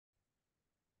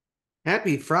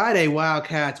Happy Friday,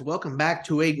 Wildcats. Welcome back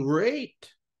to a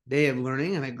great day of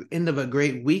learning and an end of a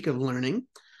great week of learning.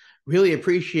 Really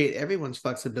appreciate everyone's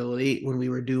flexibility when we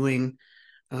were doing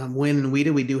Win and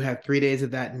Weeda. We do have 3 days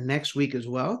of that next week as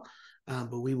well.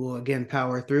 But we will again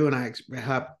power through, and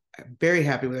I'm very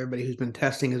happy with everybody who's been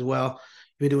testing as well.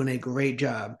 You've been doing a great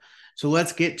job. So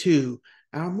let's get to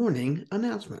our morning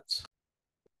announcements.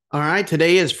 All right,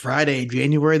 today is Friday,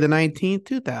 January the 19th,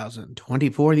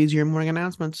 2024. These are your morning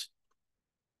announcements.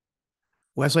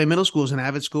 Wesleyan Middle School is an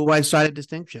avid school-wide cited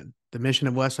distinction. The mission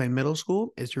of Wesleyan Middle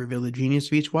School is to reveal the genius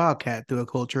of each Wildcat through a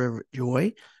culture of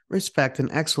joy, respect,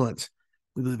 and excellence.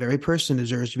 We believe every person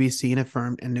deserves to be seen,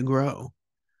 affirmed, and to grow.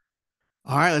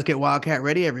 All right, let's get Wildcat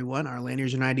ready, everyone. Our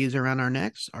lanyards and IDs are around our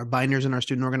necks. Our binders and our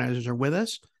student organizers are with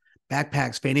us.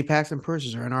 Backpacks, fanny packs, and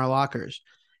purses are in our lockers.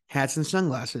 Hats and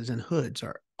sunglasses and hoods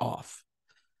are off.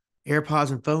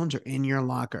 AirPods and phones are in your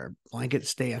locker. Blankets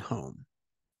stay at home.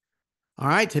 All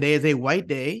right, today is a white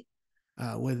day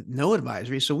with no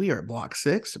advisory. So we are at block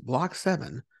 6, block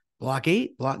 7, block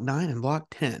 8, block 9, and block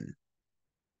 10.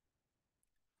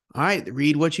 All right,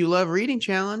 Read What You Love Reading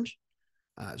Challenge.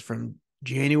 It's from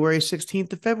January 16th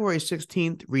to February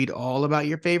 16th. Read all about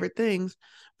your favorite things.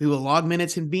 We will log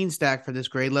minutes in Beanstack for this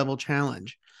grade level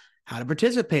challenge. How to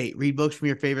participate. Read books from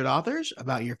your favorite authors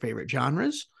about your favorite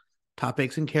genres,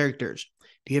 topics, and characters.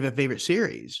 Do you have a favorite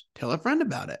series? Tell a friend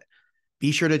about it.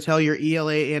 Be sure to tell your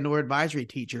ELA and or advisory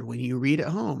teacher when you read at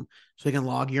home so they can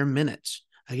log your minutes.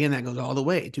 Again, that goes all the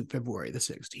way to February the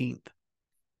 16th.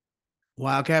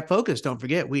 Wildcat Focus. Don't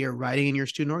forget, we are writing in your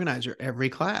student organizer every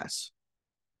class.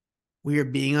 We are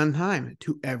being on time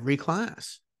to every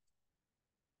class.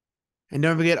 And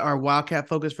don't forget our Wildcat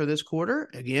Focus for this quarter,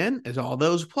 again, is all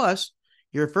those plus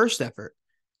your first effort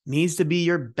needs to be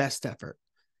your best effort.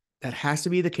 That has to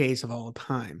be the case of all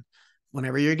time.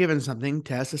 Whenever you're given something,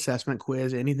 test, assessment,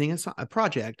 quiz, anything, a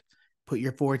project, put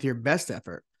your forth your best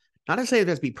effort. Not to say it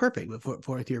has to be perfect, but put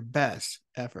forth your best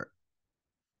effort.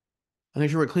 And make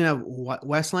sure we're clean up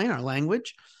Wesleyan, our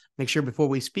language. Make sure before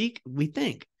we speak, we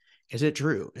think, is it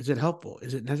true? Is it helpful?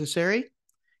 Is it necessary?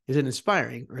 Is it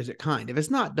inspiring? Or is it kind? If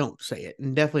it's not, don't say it.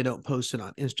 And definitely don't post it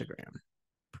on Instagram.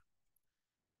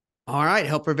 All right,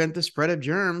 help prevent the spread of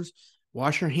germs.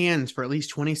 Wash your hands for at least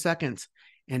 20 seconds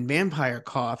and vampire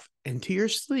cough into your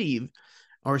sleeve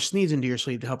or sneeze into your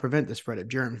sleeve to help prevent the spread of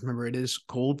germs. Remember, it is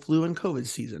cold, flu, and COVID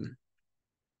season.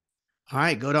 All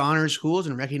right, go to honor schools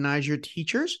and recognize your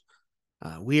teachers.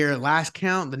 We are last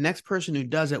count. The next person who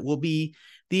does it will be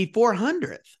the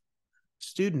 400th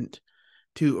student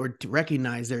to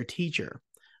recognize their teacher.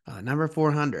 Number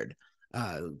 400.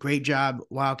 Great job,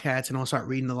 Wildcats, and I'll start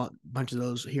reading a bunch of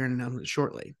those here in announcements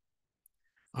shortly.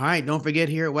 All right, don't forget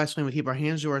here at Wesleyan, we keep our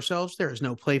hands to ourselves. There is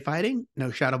no play fighting,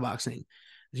 no shadow boxing,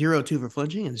 0-2 for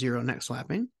flinching, and 0 neck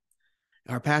slapping.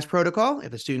 Our pass protocol,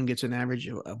 if a student gets an average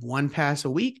of 1 pass a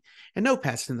week and no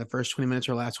passes in the first 20 minutes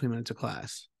or last 20 minutes of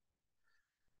class.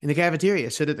 In the cafeteria,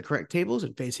 sit at the correct tables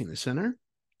and facing the center.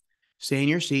 Stay in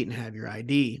your seat and have your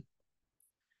ID.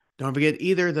 Don't forget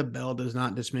either, the bell does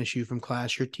not dismiss you from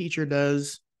class. Your teacher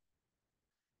does.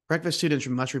 Breakfast students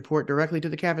must report directly to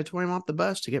the cafetorium off the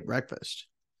bus to get breakfast.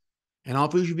 And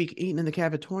all food should be eaten in the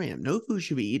cafetorium. No food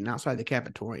should be eaten outside the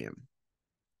cafetorium.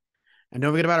 And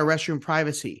don't forget about our restroom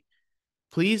privacy.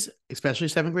 Please, especially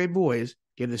 7th grade boys,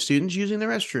 give the students using the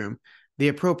restroom the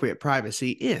appropriate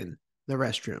privacy in the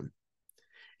restroom.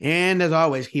 And as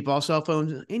always, keep all cell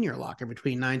phones in your locker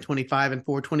between 9:25 and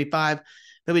 4:25.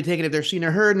 They'll be taken if they're seen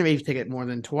or heard, and if you take it more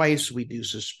than twice, we do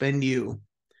suspend you.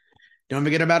 Don't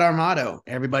forget about our motto.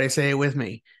 Everybody say it with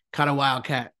me. Cada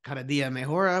Wildcat, cada dia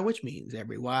mejora, which means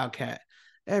every Wildcat,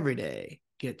 every day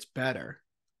gets better.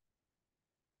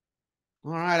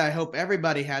 All right, I hope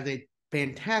everybody has a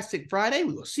fantastic Friday.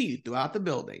 We will see you throughout the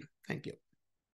building. Thank you.